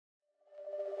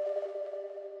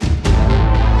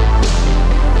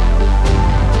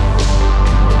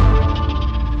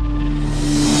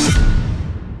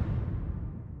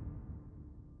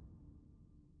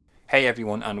Hey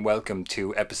everyone, and welcome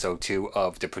to episode 2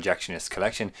 of the Projectionists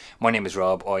collection. My name is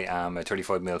Rob. I am a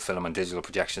 35mm film and digital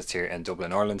projectionist here in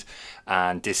Dublin, Ireland,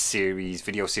 and this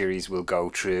video series will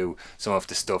go through some of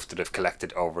the stuff that I've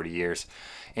collected over the years.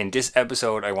 In this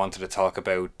episode I wanted to talk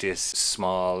about this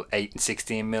small 8mm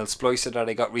 16mm splicer that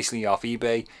I got recently off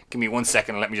eBay. Give me 1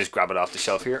 second and let me just grab it off the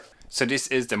shelf here. So this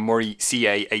is the Muray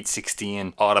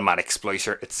CA816 automatic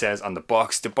splicer. It says on the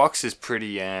box. The box is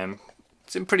pretty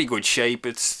it's in pretty good shape.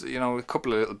 It's, you know, a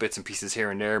couple of little bits and pieces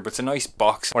here and there, but it's a nice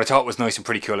box. What I thought was nice and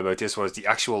pretty cool about this was the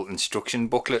actual instruction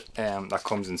booklet that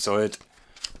comes inside.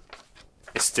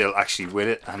 It's still actually with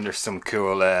it, and there's some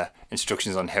cool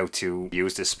instructions on how to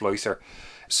use this splicer.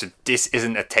 So this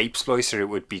isn't a tape splicer, it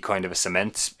would be kind of a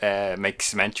cement, make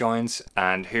cement joins.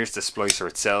 And here's the splicer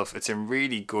itself. It's in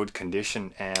really good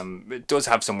condition. It does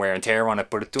have some wear and tear on it,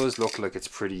 but it does look like it's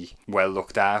pretty well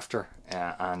looked after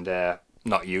and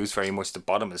not used very much. The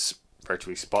bottom is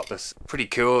virtually spotless. Pretty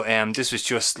cool. This was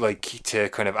just like to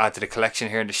kind of add to the collection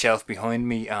here on the shelf behind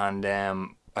me, and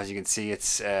as you can see,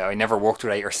 it's I never worked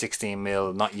with 8 or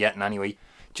 16mm, not yet anyway.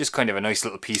 Just kind of a nice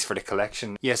little piece for the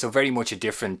collection. Yeah, so very much a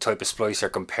different type of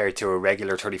splicer compared to a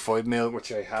regular 35mm,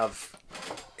 which I have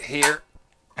here.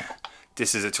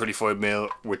 This is a 35mm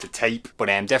with the tape, but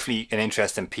definitely an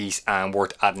interesting piece and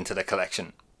worth adding to the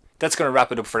collection. That's going to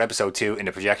wrap it up for episode 2 in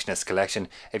the Projectionists collection.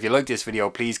 If you like this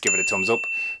video, please give it a thumbs up.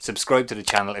 Subscribe to the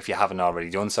channel if you haven't already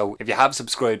done so. If you have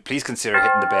subscribed, please consider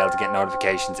hitting the bell to get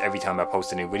notifications every time I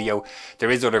post a new video.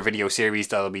 There is other video series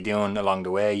that I'll be doing along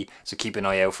the way, so keep an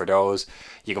eye out for those.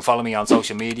 You can follow me on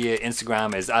social media.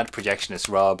 Instagram is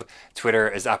 @ProjectionistRob, Twitter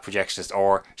is @Projectionist,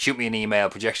 or shoot me an email,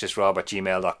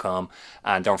 projectionistrob@gmail.com.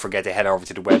 And don't forget to head over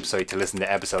to the website to listen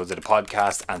to episodes of the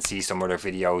podcast and see some other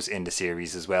videos in the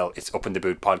series as well. It's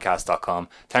upintheboothpodcast.com.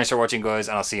 Thanks for watching, guys,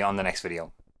 and I'll see you on the next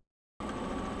video.